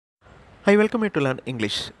Hi, welcome you to learn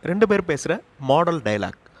English. ரெண்டு பேர் பேசுகிற மாடல்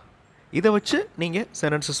டயலாக் இதை வச்சு நீங்கள்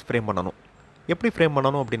சென்டென்சஸ் ஃப்ரேம் பண்ணணும். எப்படி ஃப்ரேம்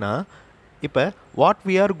பண்ணணும் அப்படின்னா, இப்போ what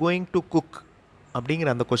we are going to cook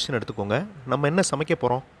அப்படிங்கிற அந்த கொஸ்டின் எடுத்துக்கோங்க. நம்ம என்ன சமைக்க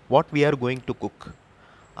போகிறோம்? What we are going to cook.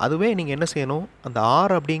 அதுவே நீங்கள் என்ன செய்யணும், அந்த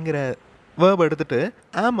ஆர் அப்படிங்கிற வேர்ப் எடுத்துகிட்டு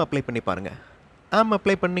ஆம் அப்ளை பண்ணி பாருங்கள். ஆம்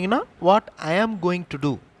அப்ளை பண்ணிங்கன்னா what I am going to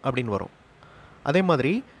two அப்படின்னு வரும். அதே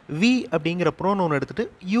மாதிரி வி அப்படிங்கிற ப்ரோனவுன் எடுத்துகிட்டு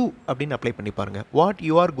யூ அப்படின்னு அப்ளை பண்ணி பாருங்கள். What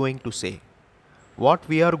you are going to say, what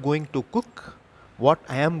we are going to cook, what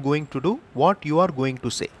I am going to two, what you are going to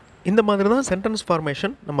say. இந்த மாதிரி தான் சென்டென்ஸ்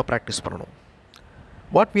ஃபார்மேஷன் நம்ம ப்ராக்டிஸ் பண்ணணும்.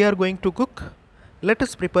 What we are going to cook, let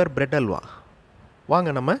us prepare bread halwa.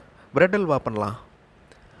 வாங்க நம்ம bread halwa பண்ணலாம்.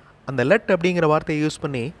 அந்த let அப்படிங்கிற வார்த்தையை யூஸ்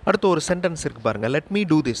பண்ணி அடுத்த ஒரு சென்டென்ஸ் இருக்குது பாருங்கள். லெட் மீ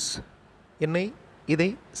டூ திஸ், என்னை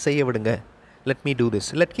இதை செய்ய விடுங்க. Let me do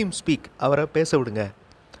this, let him speak, அவரை பேச விடுங்க.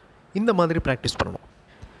 இந்த மாதிரி ப்ராக்டிஸ் பண்ணணும்.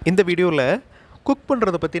 இந்த வீடியோவில் குக்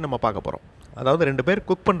பண்ணுறதை பற்றி நம்ம பார்க்க போகிறோம். அதாவது ரெண்டு பேர்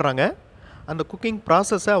குக் பண்ணுறாங்க, அந்த குக்கிங்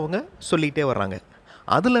ப்ராசஸை அவங்க சொல்லிகிட்டே வர்றாங்க.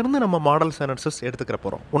 அதுலேருந்து நம்ம மாடல் சென்டென்சஸ் எடுத்துக்கிற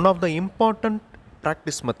போகிறோம். One of the important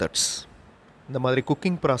practice methods இந்த மாதிரி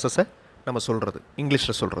குக்கிங் ப்ராசஸை நம்ம சொல்கிறது,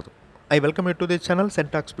 இங்கிலீஷில் சொல்கிறது. I welcome you to the channel Sen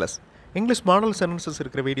Talks Plus. English model sentences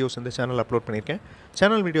இருக்கிற வீடியோஸ் இந்த சேனல் அப்லோட் பண்ணியிருக்கேன்.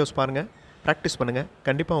 சேனல் வீடியோஸ் பாருங்கள், ப்ராக்டிஸ் பண்ணுங்கள்,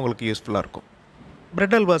 கண்டிப்பாக உங்களுக்கு யூஸ்ஃபுல்லாக இருக்கும்.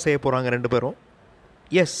 பிரெட் அல்வா செய்ய போகிறாங்க ரெண்டு பேரும்.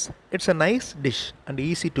 S, it's a nice dish and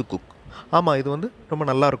easy to cook. ஆமாம், இது வந்து ரொம்ப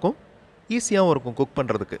நல்லாயிருக்கும், ஈஸியாகவும் இருக்கும் குக்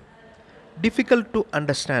பண்ணுறதுக்கு. Difficult to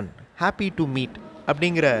understand, happy to meet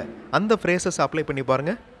அப்படிங்கிற அந்த ஃப்ரேசஸ் அப்ளை பண்ணி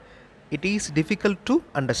பாருங்கள். It is difficult to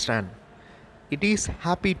understand, it is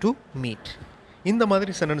happy to meet. இந்த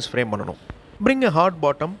மாதிரி சென்டென்ஸ் ஃப்ரேம் பண்ணணும். Bring a hot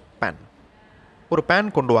bottom pan, ஒரு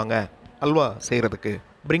பேன் கொண்டு வாங்க அல்வா செய்கிறதுக்கு.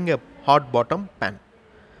 Bring a hot bottom pan.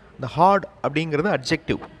 இந்த ஹார்ட் அப்படிங்கிறது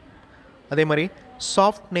அட்ஜெக்டிவ். அதே மாதிரி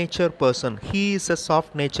soft nature person, he is a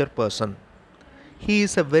soft nature person, he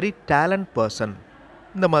is a very talent person,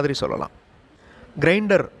 இந்த மாதிரி சொல்லலாம்.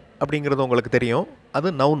 கிரைண்டர் அப்படிங்கிறது உங்களுக்கு தெரியும், அது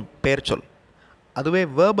நவுன், பெயர் சொல். அதுவே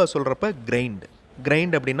வேர்பை சொல்கிறப்ப கிரைண்ட்.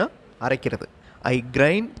 கிரைண்ட் அப்படின்னா அரைக்கிறது. ஐ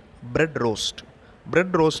கிரைண்ட் பிரெட் ரோஸ்ட்,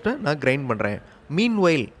 பிரெட் ரோஸ்ட்டை நான் கிரைண்ட் பண்ணுறேன்.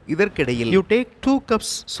 மீன்வைல், இதற்கிடையில் you take 2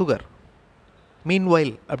 cups sugar.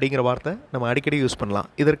 Meanwhile அப்படிங்கிற வார்த்தை நம்ம அடிக்கடி யூஸ் பண்ணலாம்,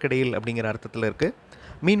 இதற்கிடையில் அப்படிங்கிற அர்த்தத்தில் இருக்குது.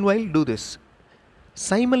 Meanwhile do this.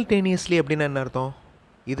 சைமல்டேனியஸ்லி அப்படின்னா என்ன அர்த்தம்?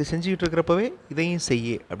 இது செஞ்சுக்கிட்டு இருக்கிறப்பவே இதையும்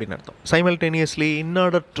செய்ய அப்படின்னு அர்த்தம். சைமல்டேனியஸ்லி, இன்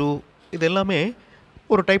ஆர்டர் டு, இது எல்லாமே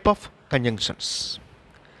ஒரு டைப் ஆஃப் கன்ஜங்ஷன்ஸ்.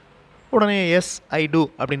 உடனே எஸ் ஐ டூ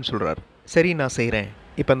அப்படின்னு சொல்கிறார், சரி நான் செய்கிறேன்.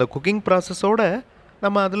 இப்போ அந்த குக்கிங் ப்ராசஸோடு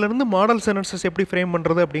நம்ம அதிலிருந்து மாடல் சென்டென்சஸ் எப்படி ஃப்ரேம்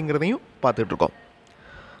பண்ணுறது அப்படிங்கிறதையும் பார்த்துட்ருக்கோம்.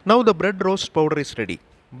 Now the bread roast powder is ready.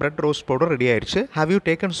 Bread roast powder ready ஆகிடுச்சு. Have you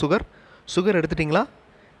taken sugar, sugar எடுத்துட்டிங்களா?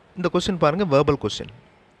 இந்த கொஸ்டின் பாருங்கள், வேர்பல் கொஸ்டின்.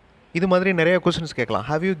 இது மாதிரி நிறைய கொஸ்டின்ஸ் கேட்கலாம்.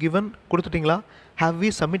 Have you given, கொடுத்துட்டிங்களா? Have we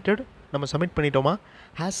submitted, நம்ம submit பண்ணிட்டோமா?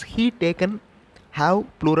 Has he taken, have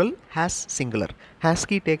plural, has singular. Has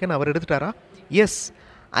he taken, our எடுத்துட்டாரா? S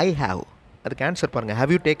I have. அதுக்கு answer பாருங்கள்.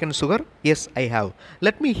 Have you taken sugar? S I have.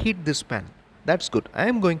 Let me heat this pan. That's good. I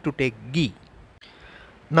am going to take key.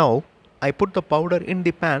 Now I put the powder in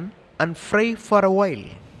the pan and fry for a while.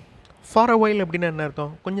 For a while அப்படின்னா என்ன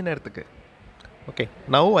அர்த்தம்? கொஞ்ச நேரத்துக்கு. Okay,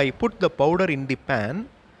 now I put the powder in the pan.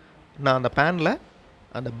 நான் அந்த பேனில்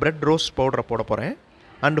அந்த bread roast பவுடரை போட போகிறேன்.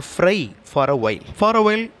 And fry for a while. For a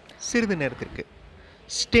while சிறிது நேரத்திற்கு.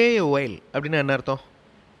 ஸ்டே எ வைல் அப்படின்னா என்ன அர்த்தம்?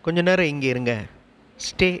 கொஞ்ச நேரம் இங்கே இருங்க.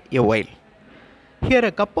 Stay a while. Here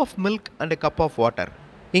a cup of milk and a cup of water.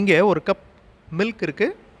 இங்கே ஒரு கப் மில்க்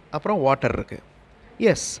இருக்குது, அப்புறம் வாட்டர் இருக்குது.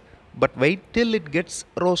 S, but wait till it gets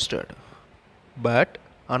roasted. But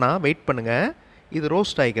ஆனால் வெயிட் பண்ணுங்கள், இது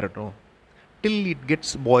roast ஆகிக்கிறட்டும். Till it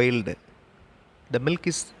gets boiled. The milk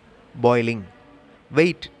is boiling.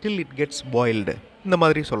 Wait till it gets boiled. இந்த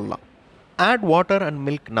மாதிரி சொல்லலாம். Add water and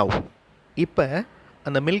milk now. இப்போ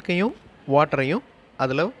அந்த மில்கையும் வாட்டரையும்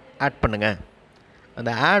அதில் ஆட் பண்ணுங்கள்.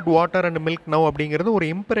 அந்த add water and milk now அப்படிங்கிறது ஒரு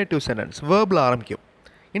இம்பரேட்டிவ் சென்டென்ஸ், வேர்பில் ஆரம்பிக்கும்,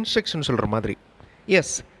 இன்ஸ்ட்ரக்ஷன் சொல்கிற மாதிரி.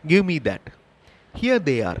 S, give me that. Here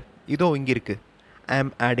they are, இதோ இங்கே இருக்குது. ஐ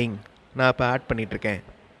ஆம் ஆடிங், நான் இப்போ ஆட் பண்ணிகிட்ருக்கேன்.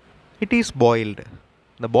 It is boiled.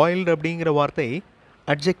 இந்த பாயில்டு அப்படிங்கிற வார்த்தை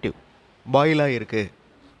அட்ஜெக்டிவ், பாயிலாக இருக்குது,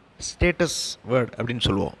 ஸ்டேட்டஸ் வேர்ட் அப்படின்னு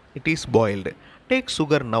சொல்லுவோம். It is boiled. Take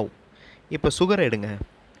sugar now. இப்போ சுகரை எடுங்க.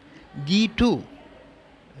 கீ டூ,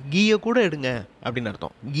 கீயை கூட எடுங்க அப்படின்னு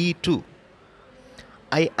அர்த்தம். Key two.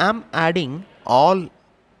 ஐ ஆம் adding all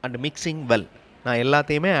and mixing well. நான்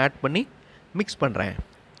எல்லாத்தையுமே ஆட் பண்ணி மிக்ஸ் பண்ணுறேன்.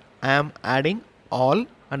 ஐ ஆம் adding all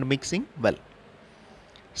and mixing well.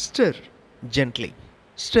 Stir gently.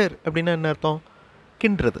 Stir அப்படின்னா என்ன அர்த்தம்?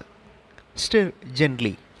 கிண்டுறது. Stir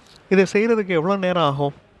gently. இதை செய்கிறதுக்கு எவ்வளோ நேரம்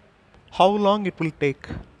ஆகும்? How long it will take.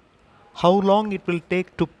 How long it will take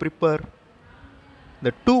to prepare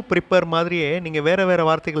இந்த டு ப்ரிப்பேர் மாதிரியே நீங்கள் வேறு வேறு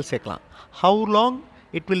வார்த்தைகள் சேர்க்கலாம். How long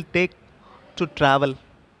it will take to travel.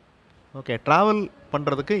 Okay, travel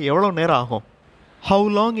பண்ணுறதுக்கு எவ்வளோ நேரம் ஆகும். How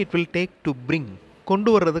long it will take to bring, கொண்டு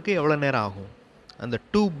வர்றதுக்கு எவ்வளோ நேரம் ஆகும். அந்த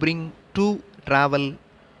to bring, to travel,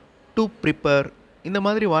 to prepare இந்த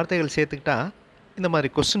மாதிரி வார்த்தைகள் சேர்த்துக்கிட்டா இந்த மாதிரி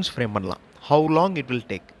கொஸ்டின்ஸ் ஃப்ரேம் பண்ணலாம். How long it will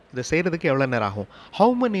take, இதை செய்கிறதுக்கு எவ்வளோ நேரம் ஆகும்.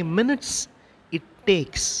 How many minutes it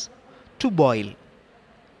takes to boil,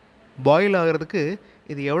 boil ஆகிறதுக்கு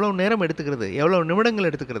இது எவ்வளோ நேரம் எடுத்துக்கிறது, எவ்வளோ நிமிடங்கள்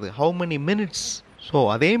எடுத்துக்கிறது. How many minutes. ஸோ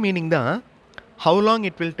அதே மீனிங் தான் how long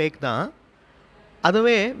it will take தான்.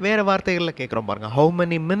 அதுவே வேறு வார்த்தைகளில் கேட்குறோம் பாருங்கள். How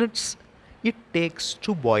many minutes it takes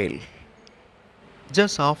to boil.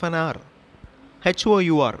 Just half an hour.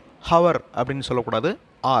 HOUR, hour அப்படின்னு சொல்லக்கூடாது.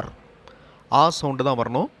 ஆர் சவுண்டு தான்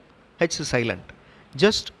வரணும். H silent.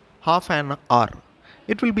 Just half an hour.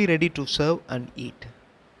 It will be ready to serve and eat.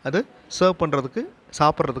 அது சர்வ் பண்ணுறதுக்கு,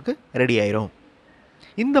 சாப்பிட்றதுக்கு ரெடி ஆயிரும்.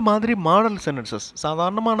 இந்த மாதிரி மாடல் சென்டென்சஸ்,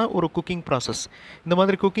 சாதாரணமான ஒரு குக்கிங் ப்ராசஸ், இந்த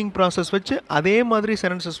மாதிரி குக்கிங் ப்ராசஸ் வச்சு அதே மாதிரி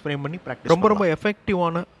சென்டென்சஸ் ஃப்ரேம் பண்ணி ப்ராக்டிஸ் ரொம்ப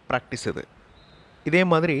எஃபெக்டிவான ப்ராக்டிஸ் இது. இதே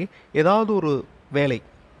மாதிரி ஏதாவது ஒரு வேலை,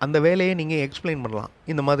 அந்த வேலையை நீங்கள் எக்ஸ்பிளைன் பண்ணலாம்.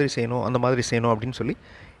 இந்த மாதிரி செய்யணும், அந்த மாதிரி செய்யணும் அப்படின்னு சொல்லி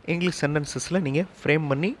இங்கிலீஷ் சென்டென்சஸில் நீங்கள் ஃப்ரேம்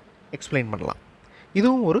பண்ணி எக்ஸ்பிளைன் பண்ணலாம்.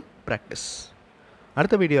 இதுவும் ஒரு ப்ராக்டிஸ்.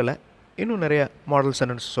 அடுத்த வீடியோவில் இன்னும் நிறைய மாடல்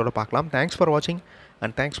சென்டென்சஸோடு பார்க்கலாம். தேங்க்ஸ் ஃபார் வாட்சிங்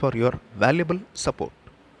and thanks for your valuable support.